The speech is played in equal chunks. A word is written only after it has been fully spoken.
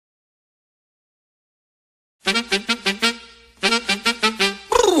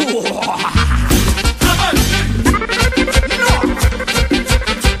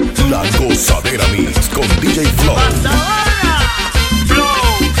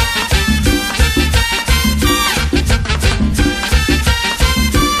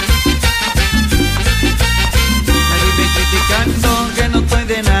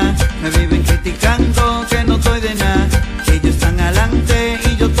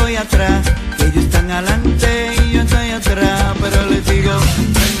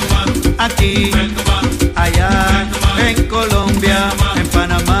aquí, allá, en Colombia, en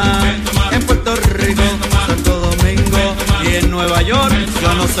Panamá, en Puerto Rico, Santo Domingo y en Nueva York.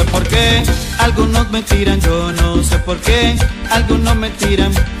 Yo no sé por qué algunos me tiran, yo no sé por qué algunos me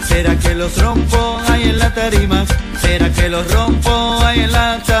tiran. ¿Será que los rompo ahí en la tarima? ¿Será que los rompo ahí en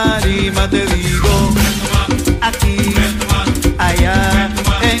la tarima? Te digo, aquí, allá,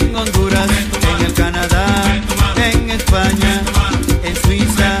 en Honduras, en el Canadá, en España, en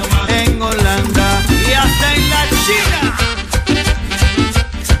Suiza, en Holanda y hasta en la China.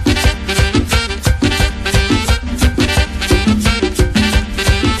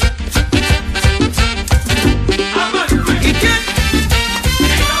 ¿Y quién?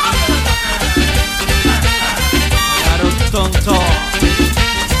 Claro, tonto.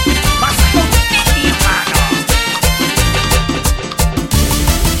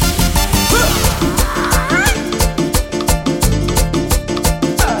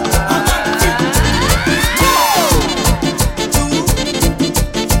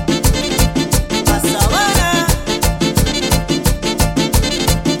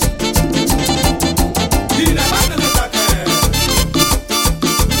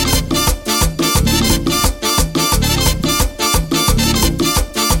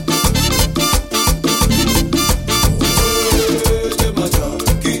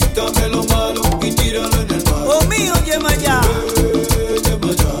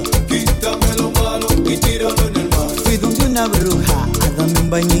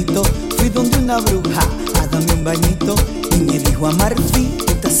 Fui donde una bruja a darme un bañito y me dijo Amarfi,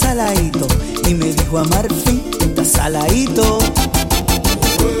 tú estás saladito. Y me dijo Amarfi, tú estás saladito.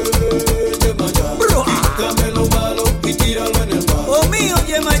 Quítame lo malo y tíralo en el mar. Oh mío,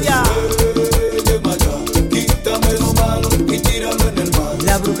 Yemayá. Quítame lo malo y tíralo en el mar.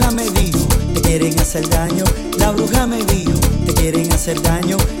 La bruja me dijo, te quieren hacer daño. La bruja me dijo, te quieren hacer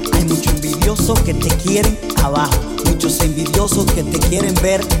daño. Hay muchos envidiosos que te quieren abajo. Muchos envidiosos que te quieren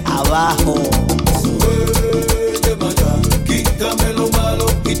ver abajo. Quítame lo malo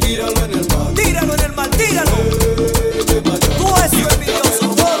y tíralo en el mar. Tíralo en el mar, tíralo. Tú eres envidioso,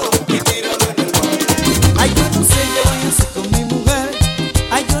 todo. Y tíralo en el mar. Ay, yo no sé qué voy a hacer con mi mujer.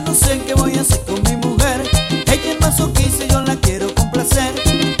 Ay, yo no sé qué voy a hacer con mi mujer. Ella es masoquista y yo la quiero complacer.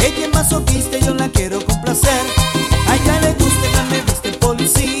 Ella es masoquista y yo la quiero complacer. A ella le gusta que me viste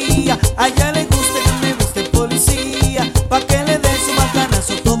policía. A ella le gusta que me viste policía. Pa' que le den su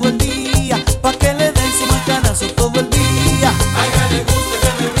macanazo todo el día. Pa' que le den su macanazo todo el día. A ella le gusta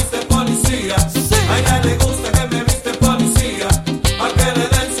que me viste policía. Sí. A ella le gusta que me viste policía. Pa' que le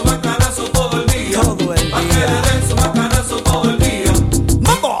den su macanazo todo el día. Todo el día. Pa' que le den su macanazo todo el día.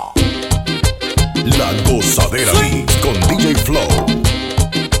 ¡Mambo! La Gozadera Sí. con DJFLOW.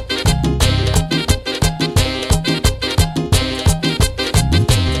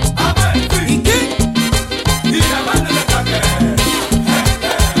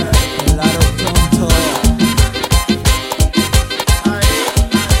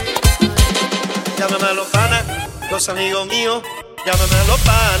 Los amigos míos, llámame a los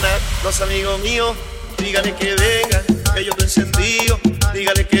panas, los amigos míos, dígale que vengan, que yo te encendido,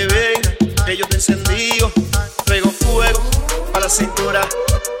 dígale que vengan, que yo te encendido, traigo fuego para la cintura,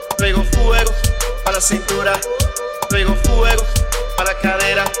 traigo fuego para la cintura, traigo fuego para la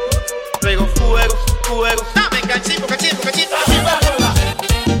cadera, traigo fuego, fuego, dame cachimbo, cachimbo, cachimbo,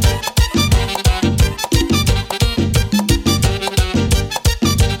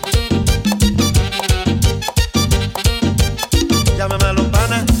 llámame a los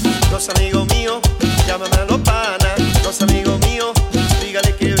panas, los amigos míos, llámame a los panas, los amigos míos,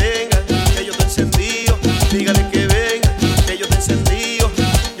 dígale que vengan, que yo te encendido, dígale que vengan, que yo te encendido,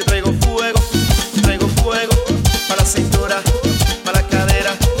 yo traigo fuego para la cintura, para la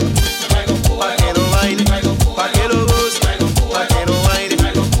cadera, para que lo baile,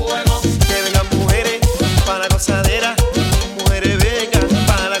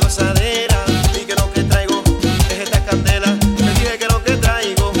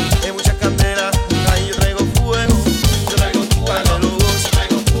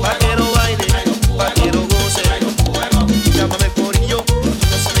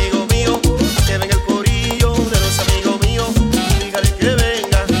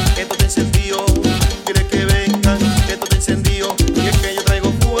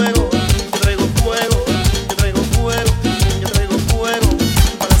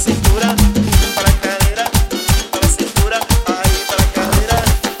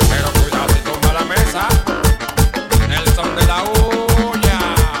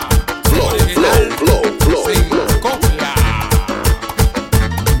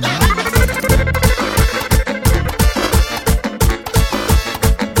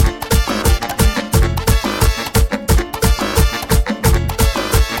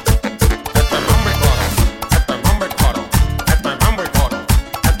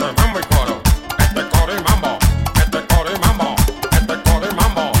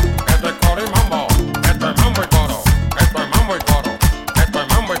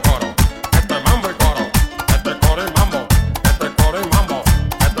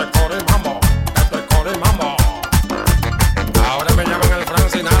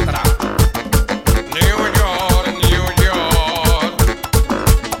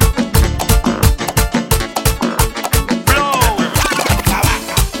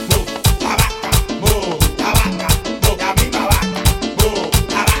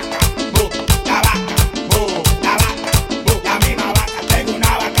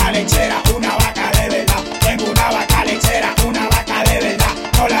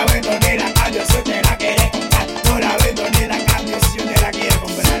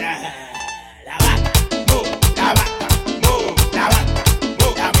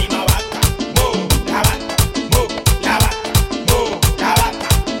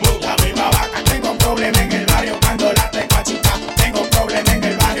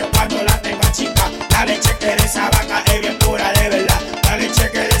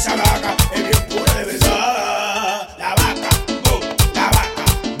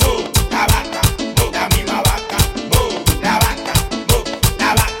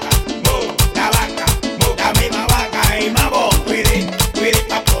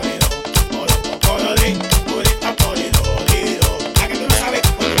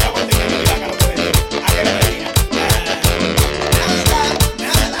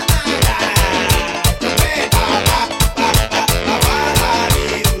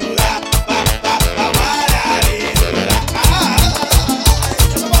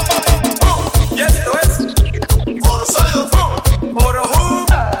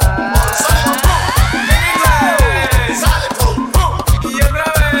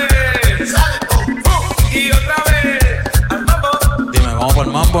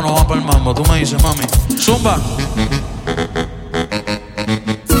 mambo, no va para el mambo. Tú me dices, mami. Zumba.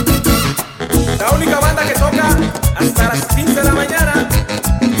 La única banda que toca hasta las 15 de la mañana.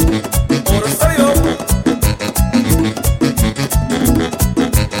 Oro sólido.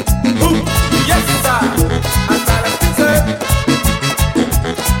 Ya está. Hasta las 15.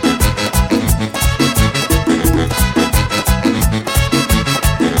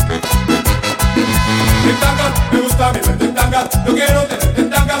 En tanga, me gusta mi verte en tanga. Yo quiero tenerte en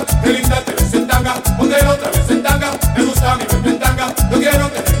tanga. Qué linda te ves en tanga. Póntelo otra vez en tanga. Me gusta mi verte en tanga. Yo quiero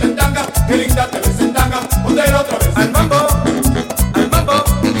tenerte en tanga. Qué linda te ves en tanga. Póntelo otra vez. Al mambo, al mambo.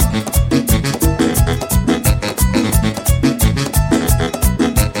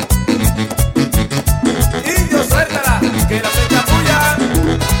 Y Dios suéltala, que la fecha tuya.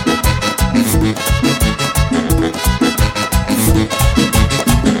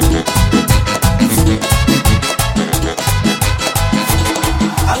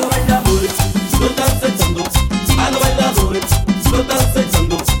 A los bailadores lo están acechando, a los bailadores lo están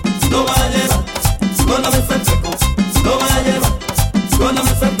acechando. No va a llevar con la mesa en seco, no va a llevar con la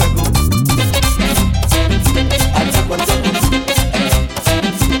mesa en seco. Al chaco, al chaco,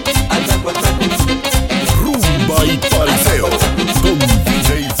 al chaco, al chaco. Rumba y palseo con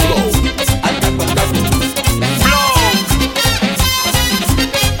DJ Flow. Al chaco, al chaco.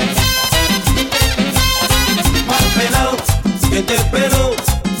 Mal pelado, que te espero.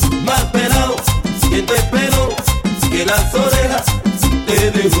 Mal pelado, que te espero. Que las orejas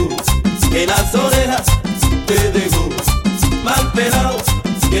te dejo. Que las orejas te dejo. Mal pelado,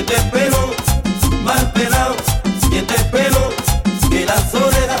 que te espero. Mal pelado, que te espero. Que las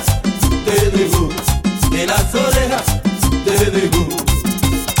orejas te dejo. Que las orejas te dejo.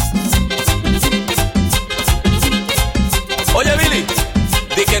 Oye, Billy,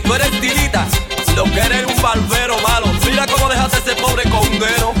 di que tú eres tilita, lo que eres un barbero malo. Mira cómo dejaste ese pobre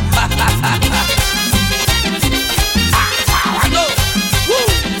condero.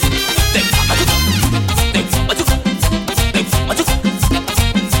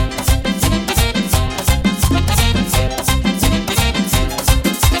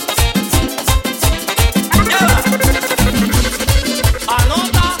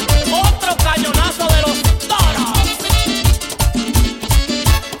 Anota otro cañonazo de los toros.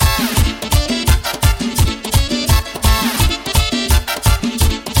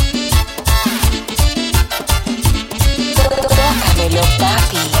 Tócamelo,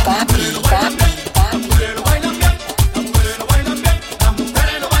 papi, papi, papi, papi. Lo bailan bien, las mujeres lo bailan bien, las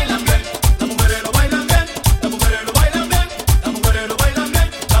mujeres lo bailan bien, las mujeres lo bailan bien, las mujeres lo bailan bien, las mujeres lo bailan bien,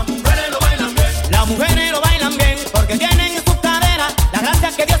 las mujeres lo bailan bien. Las mujeres lo bailan bien porque tienen en sus caderas la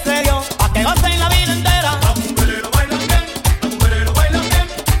gracia que Dios te dio para que gocen la vida entera. Las mujeres lo bailan bien, las mujeres lo bailan bien,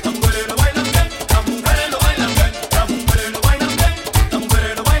 las mujeres lo bailan bien, las mujeres lo bailan bien, las mujeres lo bailan bien, las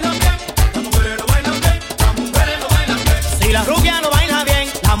mujeres lo bailan bien, las mujeres lo bailan bien, las mujeres lo bailan bien. Si la rubia lo baila bien,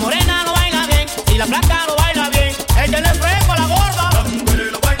 la morena lo baila bien, si la blanca lo baila bien, échale fresco a la gorda. Las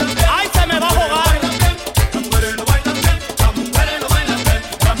mujeres lo bailan bien, Ay, se me va a jugar. las mujeres lo bailan bien, las mujeres lo bailan bien,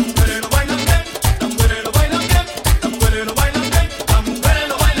 las mujeres lo bailan bien, las mujeres lo bailan bien, las mujeres lo bailan bien, las mujeres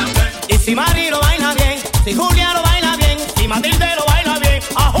lo bailan bien. Y si Mari lo baila bien, si Julia lo baila bien, si Matilde lo baila bien,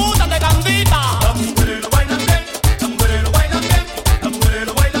 ajústate, candita. Las mujeres lo bailan bien, las mujeres lo bailan bien, las mujeres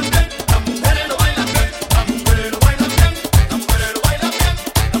lo bailan bien, las mujeres lo bailan bien, las mujeres lo bailan bien, las mujeres lo bailan bien,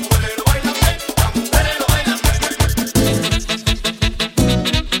 las mujeres lo bailan bien, las mujeres lo bailan bien.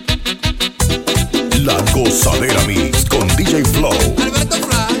 La Gozadera Mix con DJ Flow.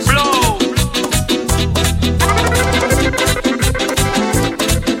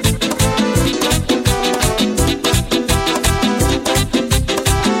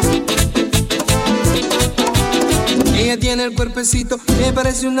 Ella tiene el cuerpecito, me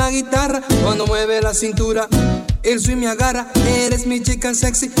parece una guitarra. Cuando mueve la cintura, el swing me agarra. Eres mi chica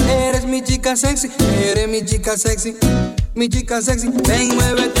sexy, eres mi chica sexy, eres mi chica sexy, mi chica sexy. Ven,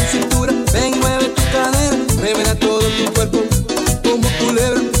 mueve tu cintura, ven, mueve tu cadera, mueve todo tu cuerpo como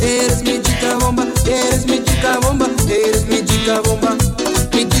culebra. Eres mi chica bomba, eres mi chica bomba, eres mi chica bomba,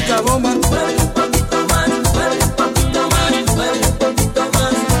 mi chica bomba. Mueve un poquito más, mueve un poquito más, mueve un poquito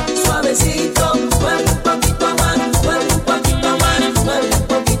más, suavecito. Mueve un poquito más, mueve un poquito más, mueve un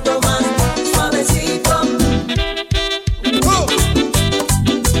poquito más, suavecito.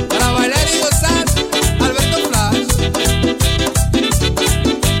 Para bailar y gozar, Alberto Flash.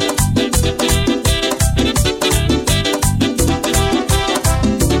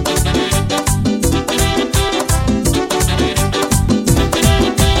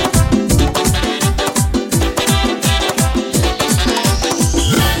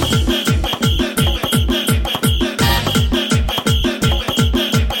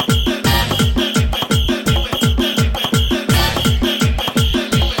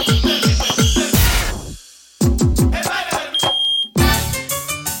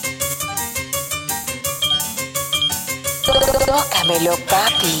 Pásamelo,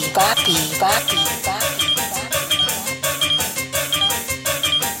 papi, papi, papi, papi.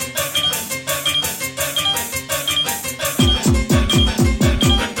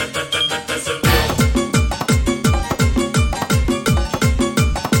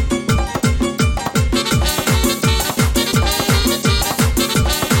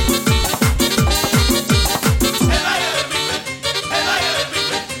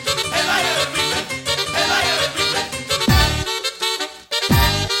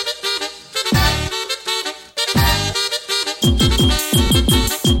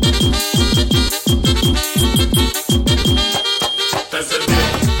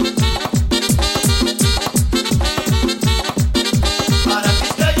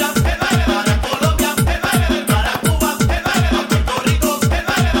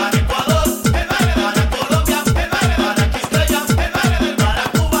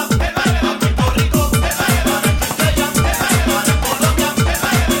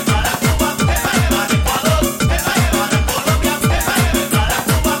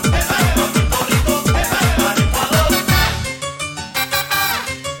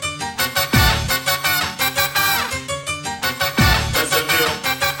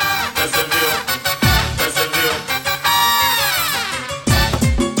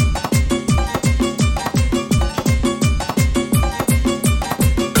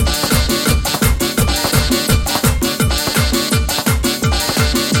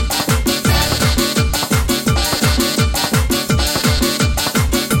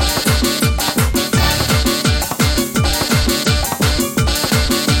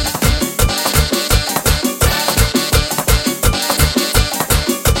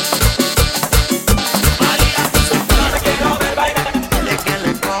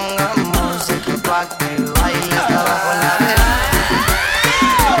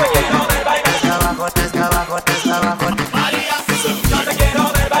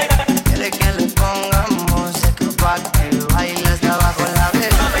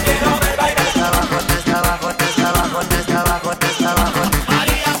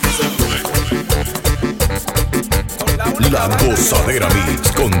 La Gozadera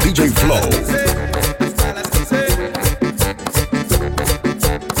Mix con DJFLOW.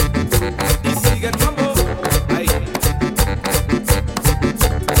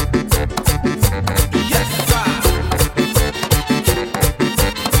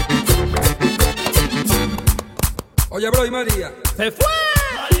 Oye, bro, y María. ¡Se fue!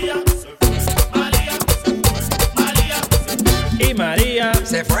 María se fue. María se fue. María se fue. Y María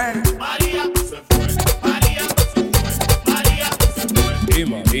Se fue. María se fue. María se fue. María se fue. Y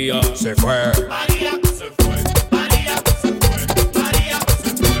María Se fue. María se fue. María se fue. María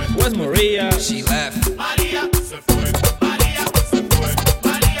se fue. Where's Maria? She left. María se fue. María se fue.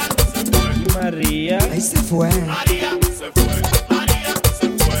 María se fue. Y María Ahí se fue. María se fue. María se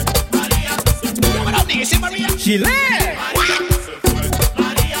fue. María se fue. Dice María. She left. Y María se fue.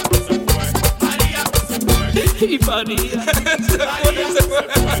 María se fue. María se fue.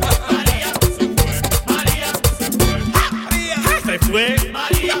 Se fue.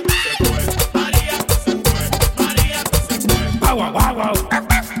 María se fue. María se fue. María se fue. Guau, guau, guau, guau.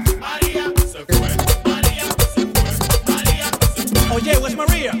 María se fue. María se fue. María se fue. Oye, where's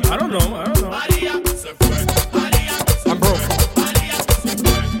Maria? I don't know. María se fue. María se fue. I'm broke. María se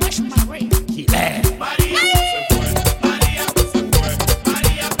fue. Where's Maria? He left. María se fue. María se fue.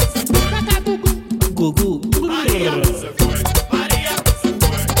 María se fue. Gugu. María se fue. María se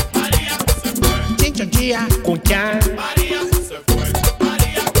fue. María se fue. Chinchonchilla. Cunchan. María se fue.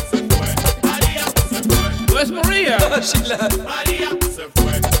 María se fue. María se fue. Where's Maria? She left. María se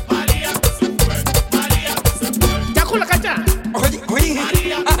fue. María se fue. María se fue. ¿Ya con la cacha? Oye, oye.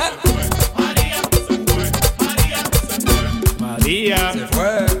 María se fue. María se fue. María se fue. María Se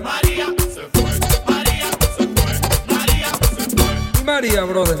fue. María se fue. María se fue. María se fue. Y María,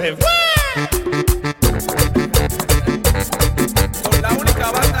 brother. Se fue. Con la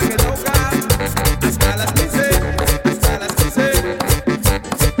única banda que toca hasta las 15, hasta las 15.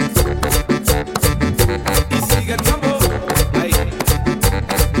 Y sigue el mambo. Ahí.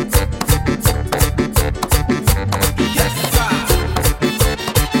 Yes,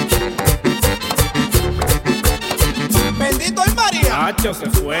 Bendito es María. Nacho se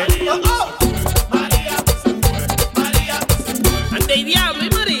fue. María se fue. María se fue. Ande y diablo y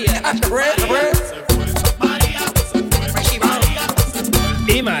María. Red, red. Se fue. María se fue. María se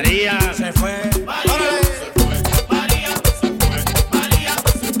fue. Y María Se fue. María se fue. María se fue. María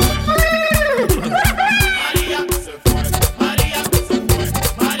se fue. María se fue. María se fue.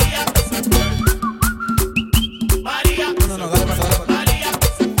 María se fue. María No, dale, dale, dale. María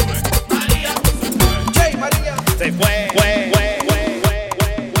se fue. María se fue. Jay, María. Se fue.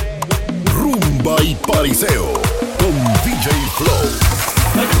 Fariseo con DJ Flow.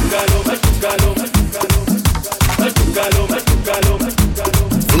 Machucalo, machucalo, machucalo, machucalo, machucalo,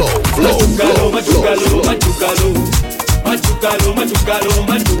 Flow, flow, machucalo, flow, machucalo, flow. machucalo, machucalo,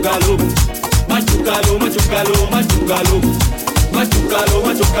 machucalo, machucalo, machucalo, machucalo, machucalo, machucalo,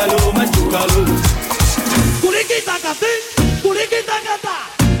 machucalo, machucalo. Kuriquita catín, kuriquita catá,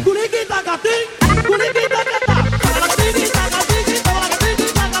 kuriquita catín, kuriquita catá.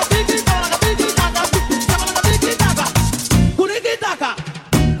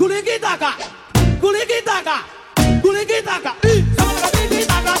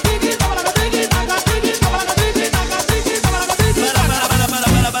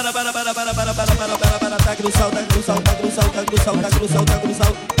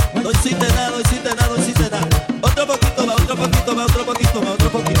 No hiciste nada, no hiciste nada, no hiciste nada. Otro poquito más, otro poquito más, otro poquito más, otro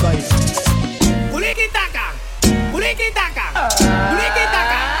poquito ahí. Kuriquitaca, kuriquitaca,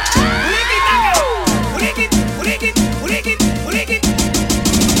 kuriquitaca, kuriquitaca,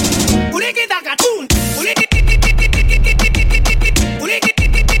 kuriquitaca, tun,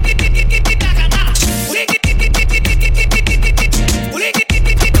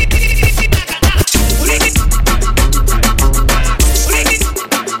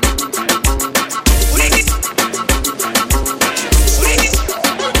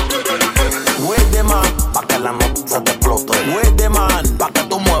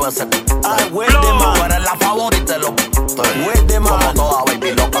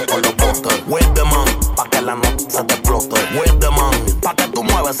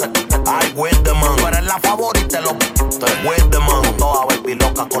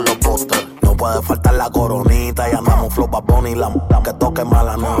 que toque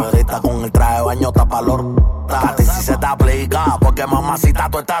mala neverita con el traje de baño tapalor. A ti si se te aplica, porque mamacita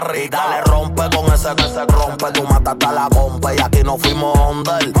tú estás rica. Dale rompe con ese que se rompe, tú mataste a la compa y aquí no fuimos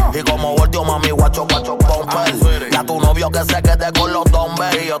under. Y como volteó mami guacho guacho pomper. Ya tu novio que se quede con los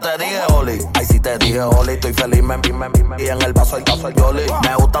dumbbells. Y yo te dije Oli, ay si te dije Oli, estoy feliz y en el vaso el Yoli.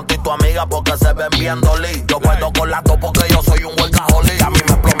 Me gustan tú y tu amiga porque se ven bien doli. Yo puedo con las dos porque yo soy un workaholic. A mí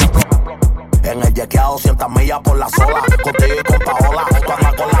me explota. En el yequeado 200 millas por la sola. Contigo y con Paola. Tú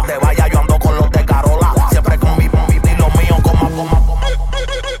andas con las de Valla, yo ando con los de Carola. Siempre con mi y los míos coma.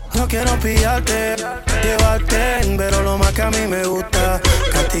 No quiero pillarte, llevarte, pero lo más que a mí me gusta,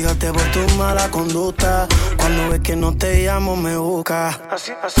 castigarte por tu mala conducta. Cuando ves que no te llamo me busca.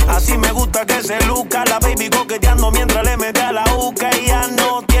 Así me gusta que se luca. La baby coqueteando mientras le mete a la uca. Y ya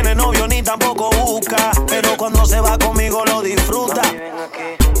no tiene novio ni tampoco busca, pero cuando se va conmigo lo disfruta.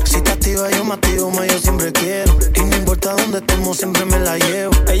 Si te activa yo me activo más, yo siempre quiero. Y no importa dónde estemos, siempre me la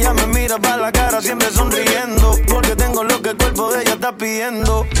llevo. Ella me mira para la cara siempre sonriendo, porque tengo lo que el cuerpo de ella está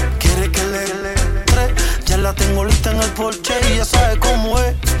pidiendo. Quiere que le ya la tengo lista en el porche y ya sabe cómo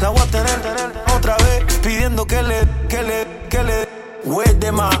es. La voy a tener otra vez, pidiendo que le Wait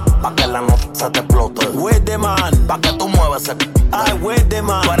de man, pa' que la nota se te explote. Wait de man, pa' que tú mueves ese. Ay, wait de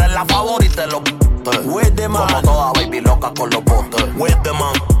man, tú eres la favorita de los wait de man, como toda baby loca con los botes. Wait de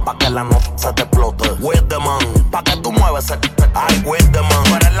man, pa' que la nota se te explote. Wait de man, pa' que tú mueves ese. Ay, wait de man,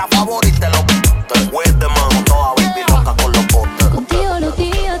 tú eres la favorita de los wait de man, como toda baby loca con los botes. Contigo los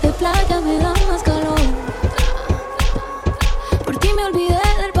días de playa me dan más calor. Por ti me olvidé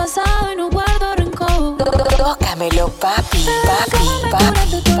del pasado y no guardo rencor. Tócamelo, papi, papi,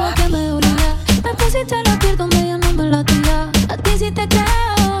 papi, papi. Me pusiste la piel donde ya no me latía. A ti sí te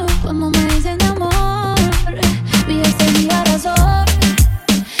creo cuando me dicen amor. Vi ese día razón.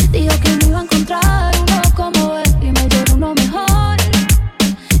 Dijo que no iba a encontrar uno como él y me dio uno mejor,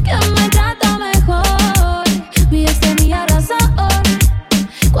 que me trata mejor. Vi ese día razón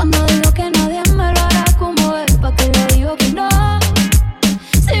cuando dijo que nadie me lo hará como él. ¿Pa' qué le digo que no?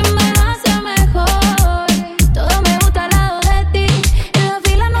 Si me lo hace mejor. Todo me gusta al lado de ti. En la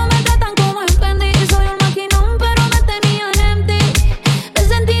fila no me tratan como en Fendi. Soy un maquinón pero me tenían empty. Me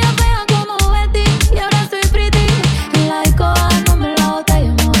sentía fea como Betty y ahora soy pretty. En la disco dándome la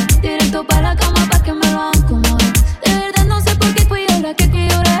botella, amor. Directo para la cama pa' que me lo hagan como es. De verdad no sé por qué fui yo la que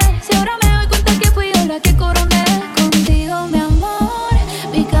lloré. Si ahora me doy cuenta que fui yo la que coroné. Contigo mi amor,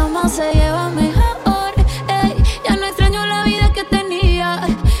 mi cama se lleva mejor. Ey, ya no extraño la vida que tenía.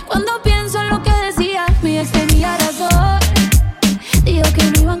 Cuando pienso en lo que decía, mi ex tenía razón. Dijo que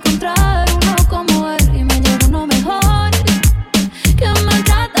no iba a encontrar uno como él y me dio uno mejor, que me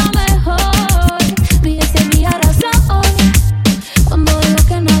trata mejor. Mi ex tenía razón cuando dijo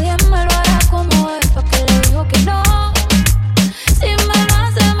que nadie me lo hará como él. ¿Pa' qué le digo que no? Si me lo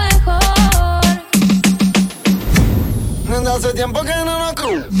hace mejor. Desde hace tiempo que no nos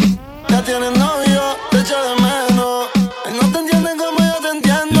cruzamos. Ya tienes novio, te echo de menos. Él no te entiende como yo te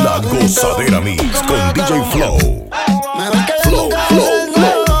entiendo. La Gozadera Mix con DJ Flow. Mejor que yo nunca voy a hacer no.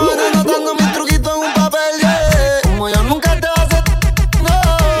 Anotando mis truquitos en un papel, yeah. Como yo nunca te voy a hacer no.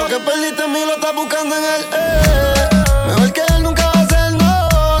 Lo que perdiste en mí lo estás buscando en él, Mejor que él nunca va a hacer no.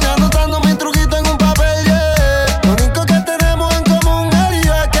 Anotando mis truquitos en un papel, yeah. Lo único que tenemos en común, él y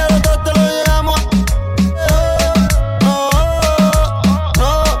yo, es que los dos te lo llegamos.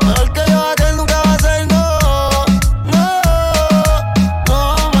 No, mejor que yo, que él nunca va a hacer no.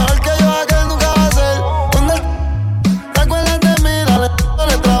 Mejor que yo, que él nunca va a hacer. ¿Dónde te acuerdas de mí? Dale,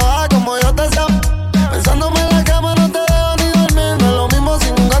 trabaja como yo te sé. Pensándome en la cama no te dejo ni dormir. No es lo mismo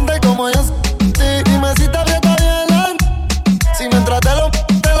sin un gante como yo. Dime si te aprieta bien lento. Si mientras te lo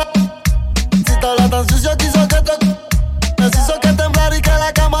si te habla tan sucio quiso que te hizo que temblar y que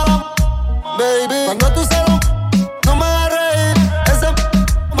la cámara baby. Cuando tú solo no me hagas reír. Ese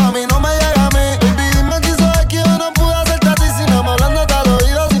mami no me llega a mí. Baby, dime qué hizo aquí. Yo no pude hacerte a ti. Si no me hablando hasta el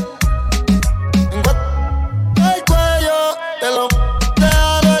oído. El cuello te lo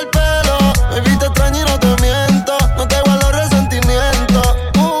dejo el pelo. Baby, te extraño y no te miento. No te guardo resentimiento.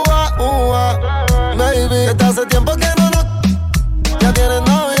 Baby, desde hace tiempo que no ya tienes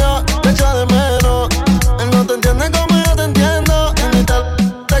novio, te echo de menos. Él no te entiende como yo te entiendo. Y ni te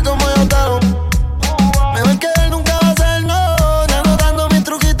como yo te lo. Mejor que él nunca va a hacer no. Ya anotando mis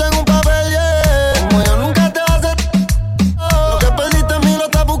truquitos en un papel, yeah. Como yo nunca te va a hacer lo que perdiste en mí lo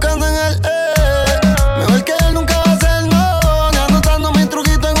estás buscando en él, Mejor que él nunca va a hacer no. Ya anotando mis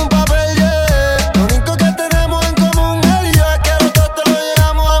truquitos en un papel, yeah. Lo único que tenemos en común, él y yo, es que los dos te lo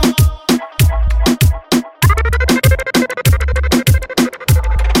llegamos a mí.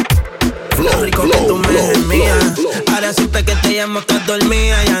 Lo rico que tú me gemías. Ahora supe que te llamo, estás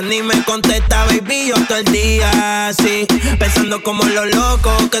dormida. Ya ni me contesta, baby, yo todo el día así, pensando como los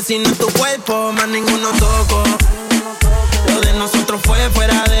locos. Que si no es tu cuerpo, más ninguno toco. Lo de nosotros fue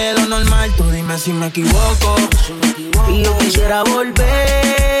fuera de lo normal. Tú dime si me equivoco. Y yo quisiera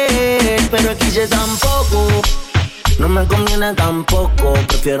volver, pero quise tampoco. No me conviene tampoco.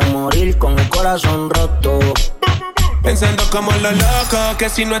 Prefiero morir con el corazón roto. Pensando como los locos, que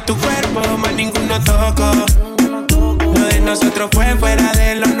si no es tu cuerpo, más ninguno toco. Lo de nosotros fue fuera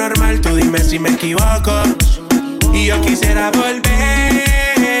de lo normal. Tú dime si me equivoco. Y yo quisiera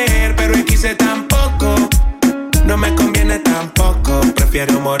volver, pero quise tampoco. No me conviene tampoco.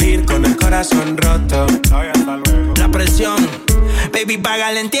 Prefiero morir con el corazón roto. La presión, baby, paga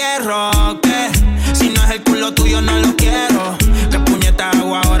el entierro, ¿qué? Si no es el culo tuyo no lo quiero. ¿Qué puñeta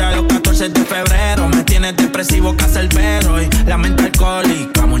hago ahora los 14 de febrero? Me tienes depresivo, cacerbero. Y la mente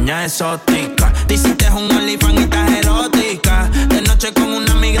alcohólica, muña exótica. Te hiciste un OnlyFans y estás erótica. De noche con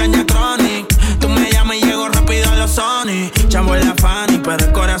una migraña crónica. Tú me llamas y llego rápido a los Sony. Chambo en la Fanny, pero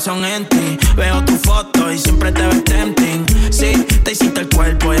el corazón en ti. Veo tu foto y siempre te ves tempting. Sí, te hiciste el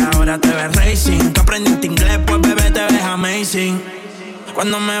cuerpo y ahora te ves racing. Que aprendiste inglés, pues bebé te ves amazing.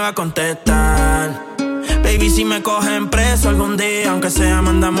 ¿Cuándo me va a contestar? Baby, si me cogen preso algún día, aunque sea,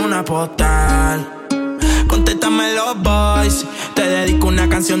 mándame una postal. Contéstame los boys. Te dedico una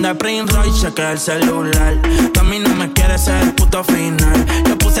canción de Prince Royce, chequea el celular. Tú a mí no me quieres ser el puto final.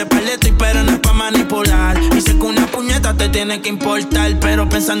 Yo puse paleto y pero no es pa' manipular. Y sé que una puñeta te tiene que importar, pero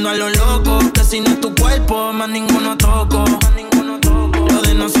pensando a lo loco, que si no es tu cuerpo, más ninguno toco. Lo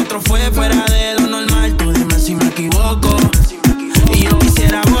de nosotros fue fuera de lo normal. Tú dime si me equivoco. Y yo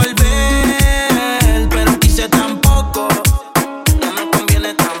quisiera volver, pero quise tampoco. No me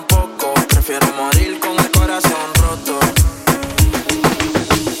conviene tampoco. Prefiero morir con el corazón roto.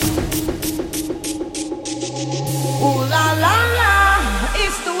 Ooh la la la,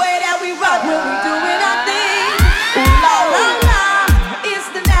 it's the way that we rock when we doing our thing. Ooh la la la, it's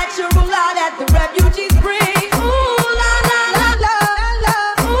the natural law that the refugees bring. Ooh la la la la la,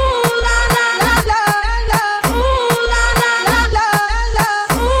 ooh la la la la la, ooh la la la la la,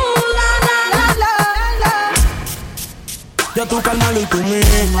 ooh la la la la la. Yo tu carnal y tú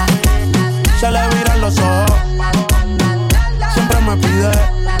misma, se le viran los ojos. Siempre me pide,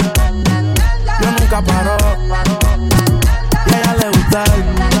 yo nunca paro. Y a ella le gusta él,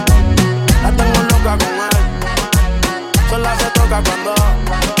 la tengo loca con él. Sola se toca cuando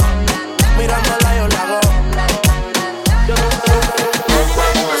mirándola yo la hago. Yo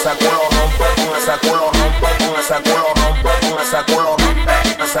Con ese culo rompe, con ese culo rompe, con ese culo rompe, con ese culo rompe,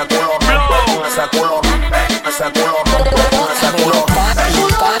 con ese culo rompe, con ese culo rompe, con ese culo rompe, con ese culo rompe.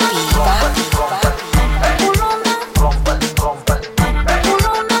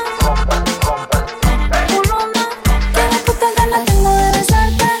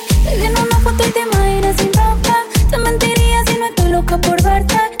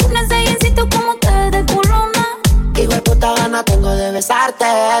 Tengo de besarte,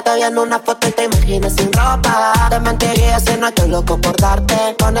 espalda. Te vi en una foto y te imaginas sin ropa. Te mentiría si no estoy loco por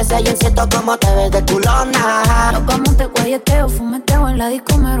darte. Con ese jeansito como te ves de culona. Yo como te guayeteo, fumeteo en la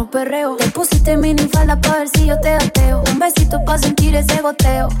disco, mero perreo. Te pusiste mini falda pa' ver si yo te ateo. Un besito pa' sentir ese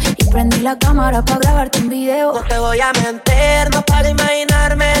goteo. Y prendí la cámara pa' grabarte un video. No te voy a mentir, no para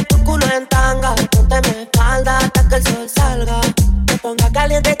imaginarme tu culo en tanga. Ponte mi espalda hasta que el sol salga. Te ponga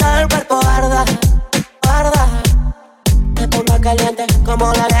caliente y todo el cuerpo arda, arda. Te ponga caliente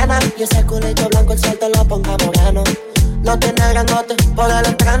como la arena. Y ese culito blanco el sol te lo ponga moreno. No tiene grandote por el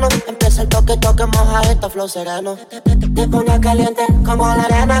entreno. Empieza el toque, toque, mojadito, flow sereno. Te ponga caliente como la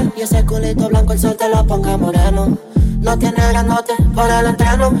arena. Y ese culito blanco el sol te lo ponga moreno. No tiene grandote por el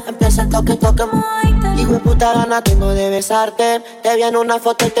entreno. Empieza el toque, toque, hijo de puta gana tengo de besarte. Te vi en una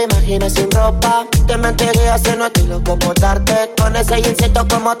foto y te imaginas sin ropa. Te mentiría si no estoy loco por darte. Con ese jeansito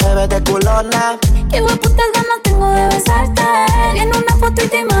como te ves de culona. Hijo de puta ganas tengo de besarte. Te vi en una foto y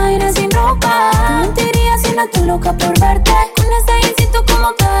te imaginas sin ropa. Te mentiría si no estoy loca por verte. Con ese jeansito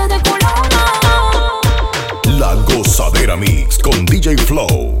como te ves de culona. La Gozadera Mix con DJ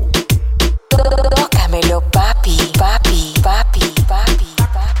Flow. Tócamelo, papi, papi, papi, papi.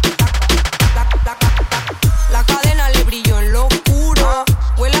 La cadena le brilló en lo oscuro.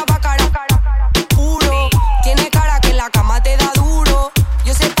 Huele a bacara puro. Tiene cara que en la cama te da duro.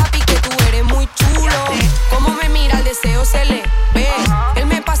 Yo sé, papi, que tú eres muy chulo. Como me mira, el deseo se le ve. Él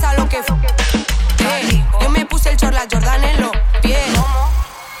me pasa lo que yo me puse el short, la Jordan en los pies.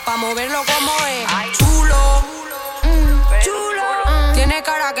 Pa' moverlo como es. Chulo, chulo. Tiene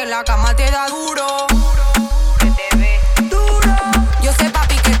cara que en la cama te da duro. Yo sé,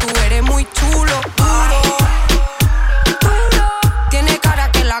 papi, que tú eres muy chulo. Duro, duro. Tiene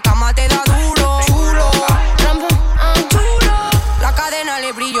cara que en la cama te da duro. Chulo, chulo. La cadena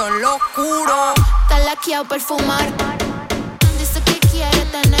le brilló en lo oscuro. Está laqueado perfumar. Dice que quiere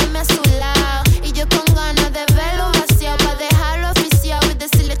tenerme a su lado. Y yo con ganas de verlo vaciado. Pa' dejarlo oficial y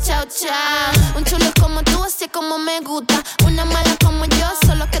decirle chao, chao. Un chulo como tú, así como me gusta. Una mala como yo,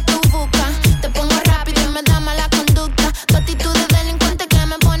 solo que tú buscas. Te pongo rápido y me da mala conducta. Tu actitud de delincuente que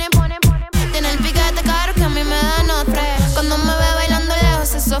me pone. Tiene el piquete caro que a mí me da notre. Cuando me ve bailando lejos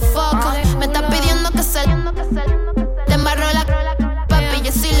se sofoca. Me está pidiendo que se te embarro la papi,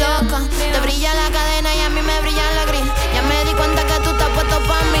 yo soy loca. Te brilla la cadena y a mí me brilla la gris. Ya me di cuenta que tú estás puesto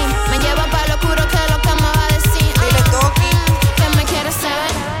pa' mí. Me lleva pa' lo oscuro que es lo que me va a decir. ¿Qué me quieres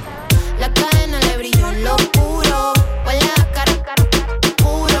saber? La cadena le brilló en lo oscuro. Huele a cara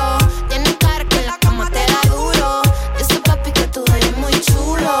puro. Tiene cara que en la cama te da duro. Yo sé, papi, que tú eres muy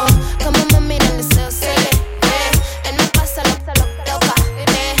chulo. Como me mira el deseo se le ve. Él me pasa lo que toca.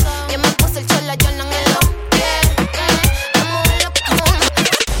 Yo me puse el short, la Jordan en los pies.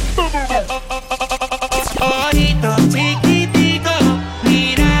 Ojito chiquitico,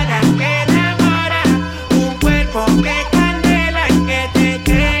 mirada que enamora, un cuerpo que candela y que te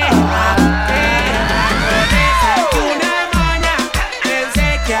quema, quema. Una moña, pensé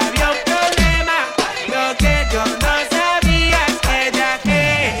que había un problema, lo que yo no sabía es que ella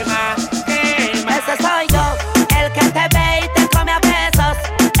quema, quema. Ese soy yo, el que te ve y te come a besos,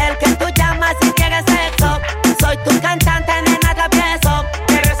 el que tú llamas si quieres sexo. Soy tu cantante, nena, travieso.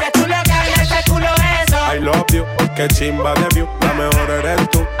 Pero ese culo que habla, ese culo eso. I love you, que chimba de view. La mejor eres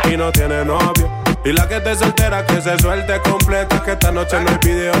tú y no tiene novio. Y la que te soltera, que se suelte completa. Que esta noche no hay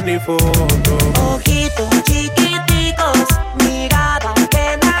video ni foto. Ojitos chiquiticos, mirada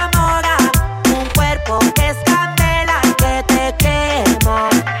que enamora, un cuerpo que es candela y que te quema,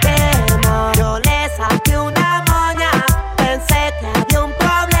 quema. Yo le saqué una moña, pensé que había un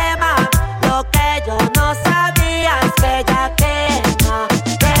problema. Lo que yo no sabía es que ella quema,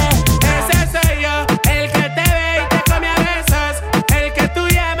 quema. Ese soy yo, el que te ve y te come a besos, el que tú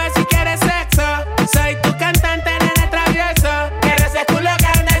llamas si quieres sexo. Soy tu cantante, nene travieso. Quiero ese culo que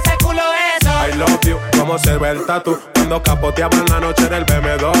anda, ese culo eso. I love you, como se ve el tatu cuando capoteaban la noche del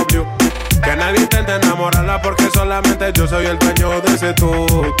BMW. Que nadie intente enamorarla porque solamente yo soy el dueño de ese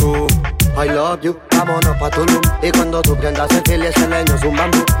tú. I love you, vámonos pa' Tulum. Y cuando tú prendas el fil y ese leño es un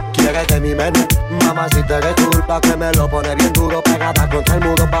bambú. Quieres de mi menú, mamá, si te eres culpa que me lo pone bien duro. Pegada contra el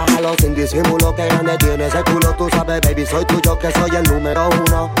muro, bájalo sin disimulo. Que grande tiene ese culo, tú sabes, baby, soy tuyo, que soy el número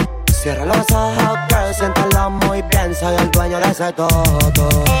uno. Cierra los ojos, girl, siéntalo muy bien. Soy el dueño de ese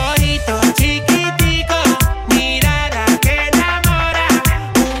todo. Ojito chiquitico, mirada que enamora,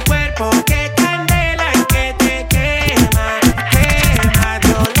 un cuerpo que candela y que te quema, quema.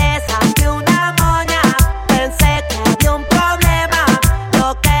 Yo le saqué una moña, pensé que había un problema.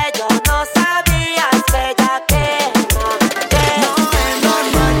 Lo que yo no sabía es que ella quema, quema. No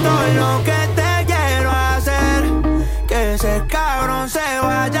es normal todo lo que te quiero hacer. Que ese cabrón se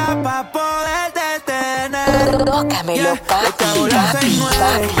vaya pa' poder detener. Tócamelo, papi, papi,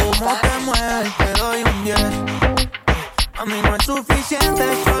 papi. ¿Cómo te mueves? Te doy un 10. A mí no es suficiente,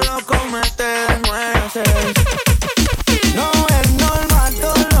 solo comerte de 9 a 6. No es normal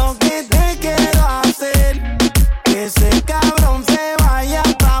todo lo que te quiero hacer. Que ese cabrón se vaya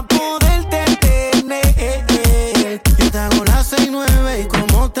pa' poderte tener. Yo te hago las 6-9 y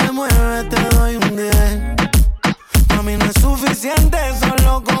como te mueves te doy un 10. A mí no es suficiente,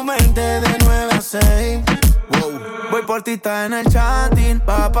 solo comerte de 9 a 6. Voy por ti, está en el chatting.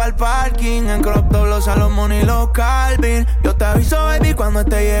 Va pa'l parking, en crop top, los Salomón y los Calvin. Yo te aviso, baby, cuando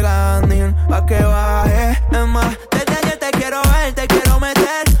esté llegando, pa' que baje. Es más, desde ayer te quiero ver, te quiero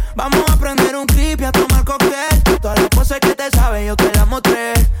meter. Vamos a prender un clip y a tomar cóctel. Todas las poses que te saben, yo te las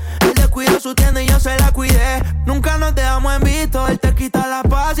mostré. Él descuidó su tienda y yo se la cuidé. Nunca nos dejamos en visto. Él te quita la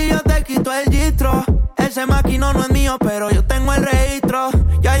paz y yo te quito el gistro. Ese maquino no es mío, pero yo tengo el registro.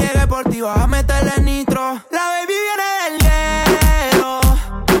 Ya llegué por ti, vas a meterle nitro. La baby viene del hielo.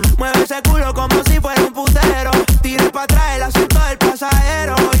 Mueve ese culo como si fuera un putero. Tire pa' atrás el asiento del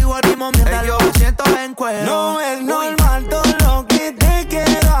pasajero. Y volvimos mientras los asientos en cuero. No es normal todo lo que te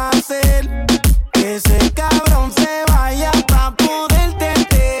quiero hacer. Que ese cabrón se vaya pa' poderte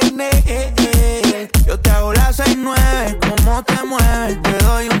tener. Yo te hago las 6-9. Como te mueves, te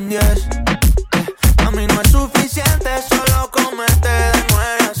doy un 10. A mí no es suficiente, solo comerte de 9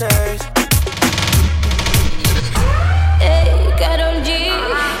 a 6. Hey, Karol G.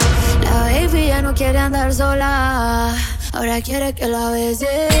 La baby ya no quiere andar sola. Ahora quiere que la bese.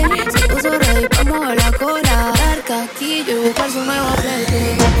 Se puso ready pa' mover la cola. Dar casquillo y buscar su nuevo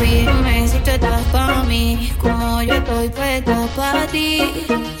plete. Papi, dime si tú estás pa' mí, como yo estoy puesta pa' ti.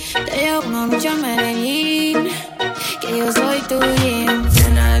 Te llevo una noche a Medellín, que yo soy tu gym.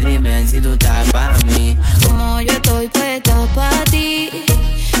 Nena, dime si tú estás pa' mí, como yo estoy puesta pa' ti.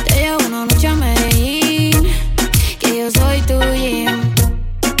 Te llevo una noche a Medellín, que yo soy tu gym.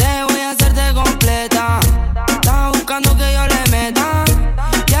 te voy a hacerte completa. Estás buscando que yo le meta.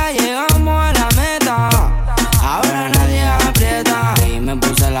 Ya llegamos a la meta. Ahora nadie aprieta. Y me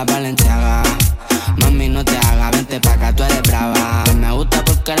puse la Balenciaga. Mami, no te hagas, vente pa' acá, tú eres brava. Me gusta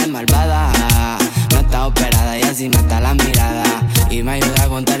porque eres malvada. No está operada y así mata la mirada. Y me ayuda a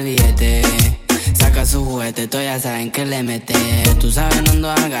contar billetes. Saca su juguete, tú ya saben que le mete. Tú sabes, no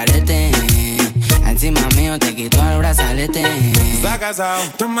ando a garete. Encima mío te quito el brazalete. Está casado,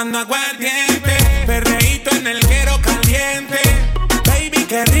 tomando aguardiente. Perreíto en el quero caliente. Baby,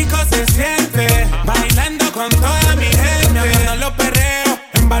 qué rico se siente. Bailando con toda mi gente. Viendo los perreos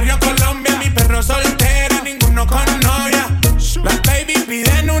en Barrio Colombia. Mi perro soltero, ninguno con novia. Las baby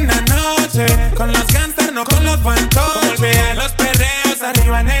piden una noche. Con los gangsters, no con los fantoches. Vean los perreos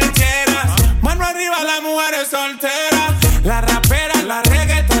arriba en el cheras. Mano arriba las mujeres solteras. Las raperas, las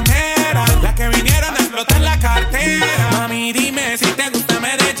reggaetoneras. Las que vinieron a explotar la cartera. Mami, dime si te gusta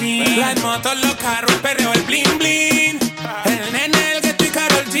Medellín. Las motos, los carros, el perreo, el bling bling. El nene, el Gueto y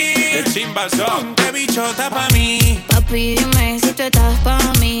Karol G. El chimbazón, qué bichota pa' mí. Papi, dime si tú estás pa'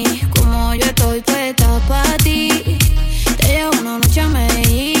 mí, como yo estoy puesta pa' ti. Te llevo una noche a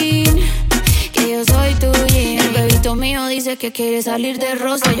Medellín, que yo soy tu gym. El bebito mío dice que quiere salir de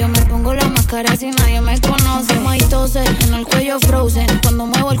rosa. Yo me pongo la máscara si nadie me conoce. Más tose, en el cuello frozen. Cuando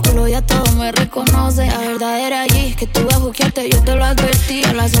muevo el culo ya todo me reconoce. La verdadera allí, que tú vas a buquearte, yo te lo advertí.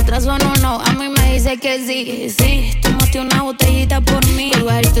 A las otras son un no, a mí me dice que sí. Sí, tomaste una botellita por mí. El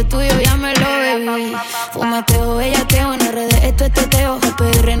barito tuyo ya me lo bebí. Fumateo, bellaqueo, en RD esto es teteo. El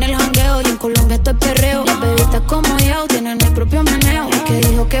PR en el jangueo y en Colombia esto es perreo. Las bebitas como yo tienen el propio meneo. El que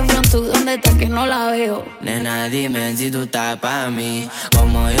dijo que front tú, ¿dónde está que no la veo? Nena, dime si tú estás pa' mí,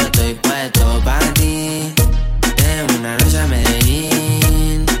 como yo estoy puesto pa' ti. Tengo una noche a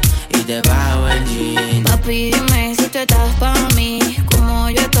Medellín y te pago el jean. Papi, dime si tú estás pa' mí, como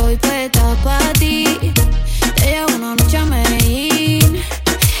yo estoy puesta pa' ti. Te llevo una noche a Medellín,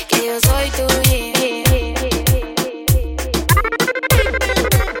 que yo soy tu gym.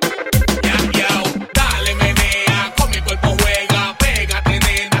 Dale, menea, con mi cuerpo juega. Pégate,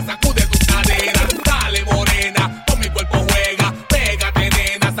 nena, sacude tus caderas. Dale, morena, con mi cuerpo juega. Pégate,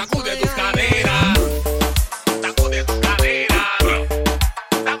 nena, sacude tus caderas. Sacude tus caderas.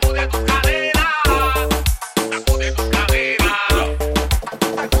 Sacude tus caderas. Sacude tus caderas.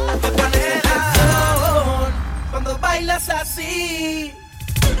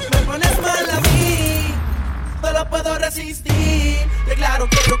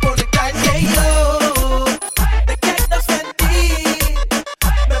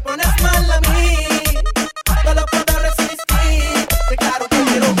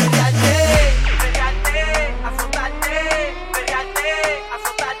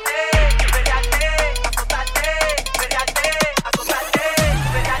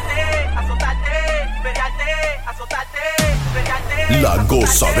 La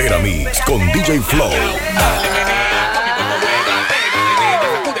Gozadera Mix con DJ Flow.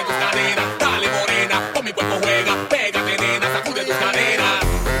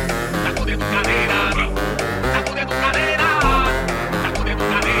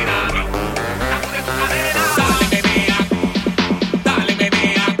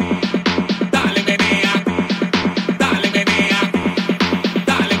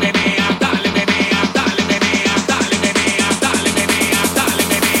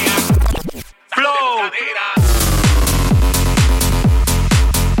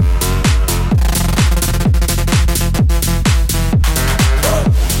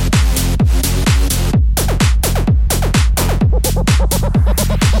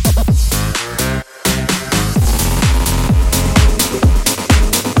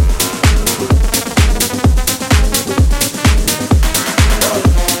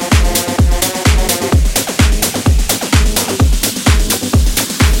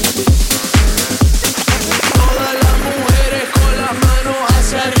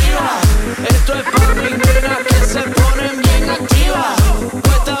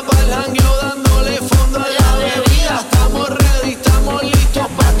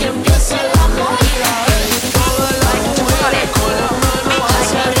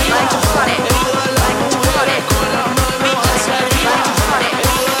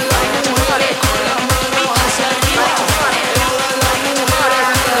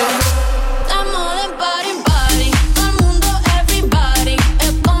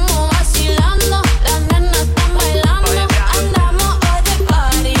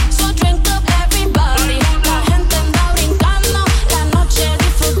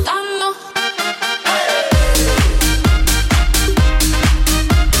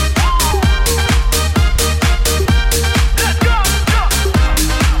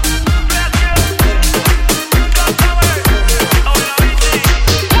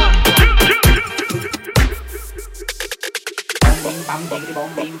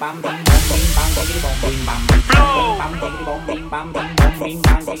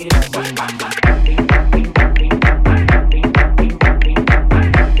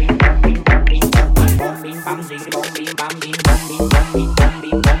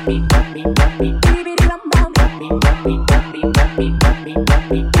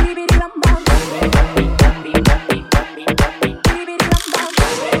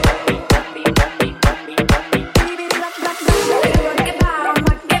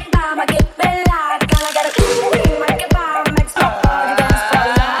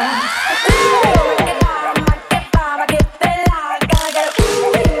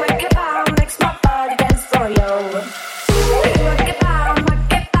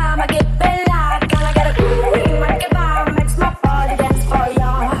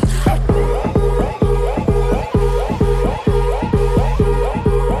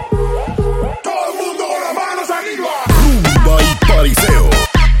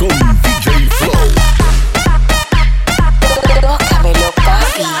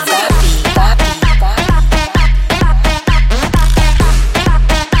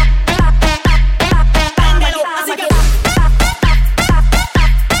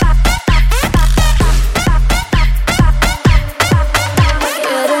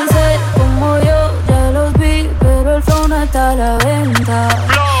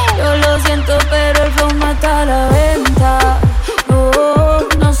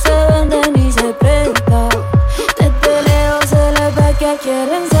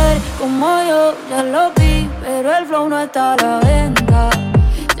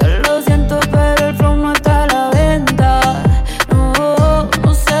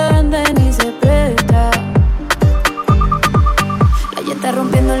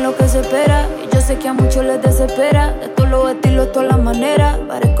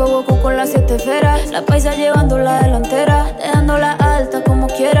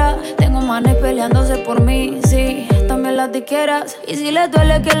 Y si le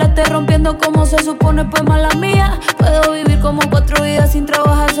duele que la esté rompiendo como se supone, pues mala mía. Puedo vivir como 4 vidas sin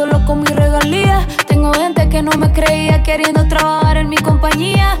trabajar solo con mis regalías. Tengo gente que no me creía queriendo trabajar en mi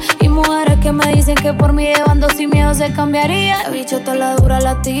compañía. Y mujeres que me dicen que por mí llevando sin miedo se cambiaría. La bichota la dura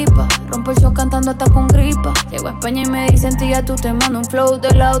la tipa, rompe el show cantando hasta con gripa. Llego a España y me dicen tía, tú te mando un flow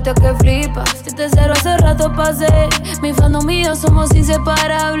de la hostia que flipa. Si te cero hace rato pasé, mi fandom y yo somos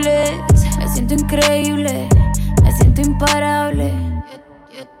inseparables. Me siento increíble, me siento imparable.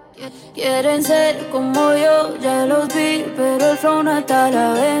 Quieren ser como yo, ya los vi, pero el flow no está a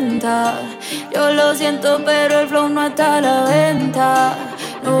la venta. Yo lo siento, pero el flow no está a la venta.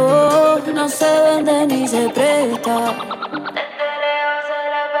 No, no se vende ni se presta.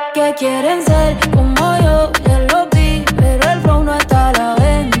 Que quieren ser como yo, ya los vi, pero el flow no está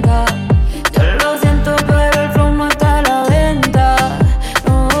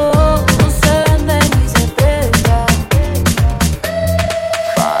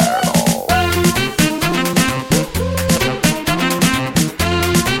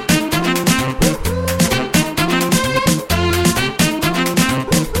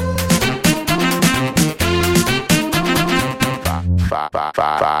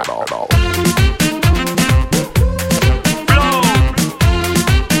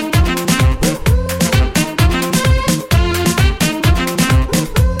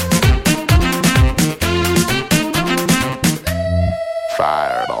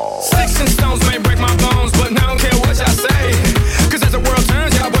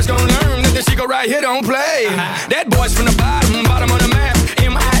don't play. That boy's from the bottom of the map.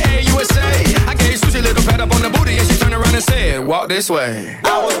 MIA, USA. I gave Susie a little pat up on the booty and she turned around and said, walk this way.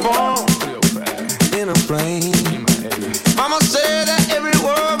 I was born in a plane. Mama said that every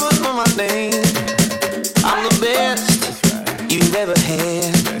word was on my name. I'm the best you've ever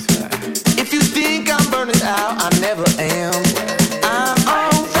had. If you think I'm burning out, I never am. I'm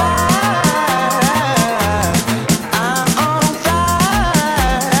on fire. I'm on fire.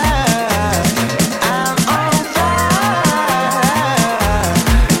 I'm on fire.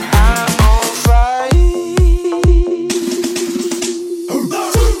 I'm on fire.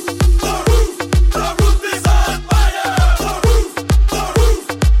 The roof is on fire.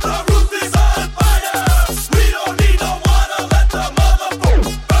 The roof is on fire. We don't need no water, let the motherfucker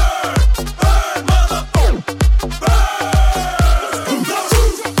burn, motherfucker burn.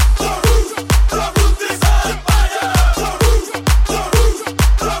 The roof is on fire.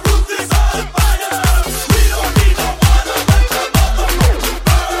 The roof is on fire. We don't need no water, let the motherfucker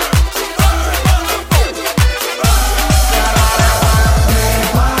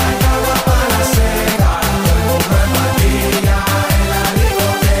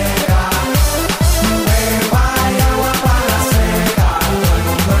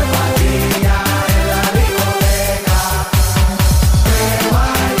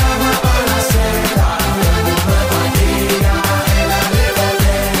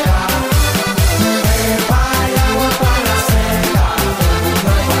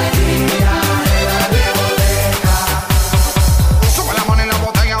sube la mano y la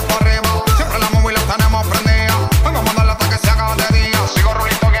botella para arriba. Siempre la móvil la tenemos prendida. Vengo a mandarla hasta que se haga de día. Sigo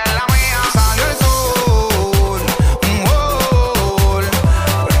rulito que es la mía. Salió el sol, un gol.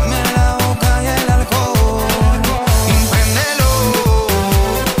 Prende la boca y el alcohol. Impréndelo,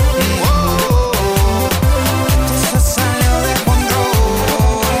 un gol. Esto se salió de control.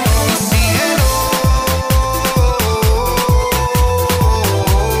 Y síguelo.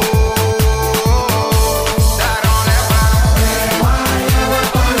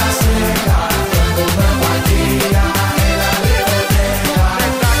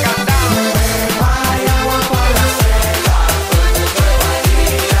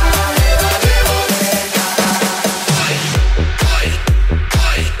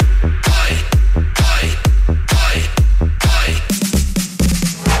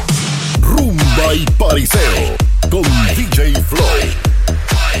 Rumba y pariseo con DJ Flow.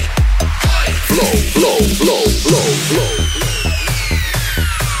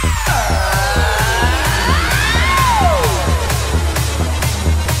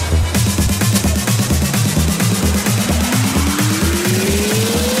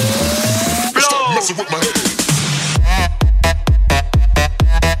 Flow. Messing with my head.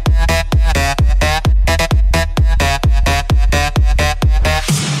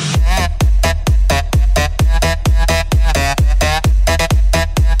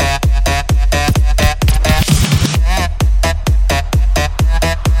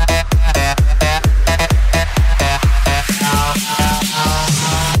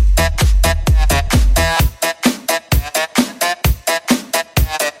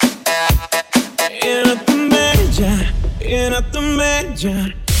 Era tan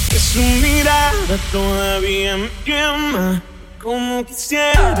bella que su mirada todavía me llama. Como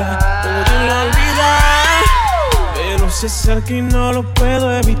quisiera poderla olvidar, pero se acerca y no lo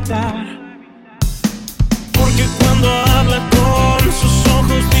puedo evitar. Porque cuando habla con sus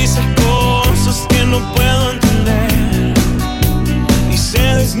ojos dice cosas que no puedo entender. Y se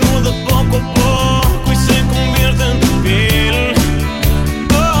desnuda poco a poco y se convierte en tu piel.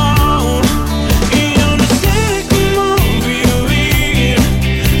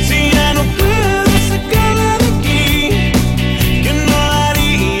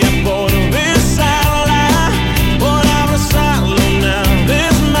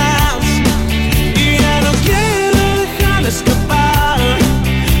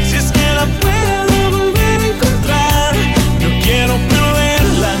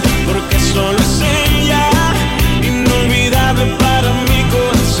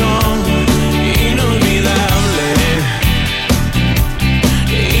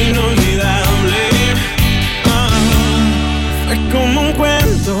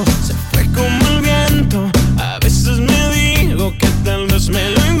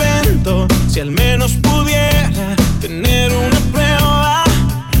 Si al menos pudiera tener una prueba,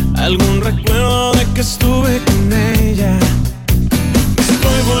 algún recuerdo de que estuve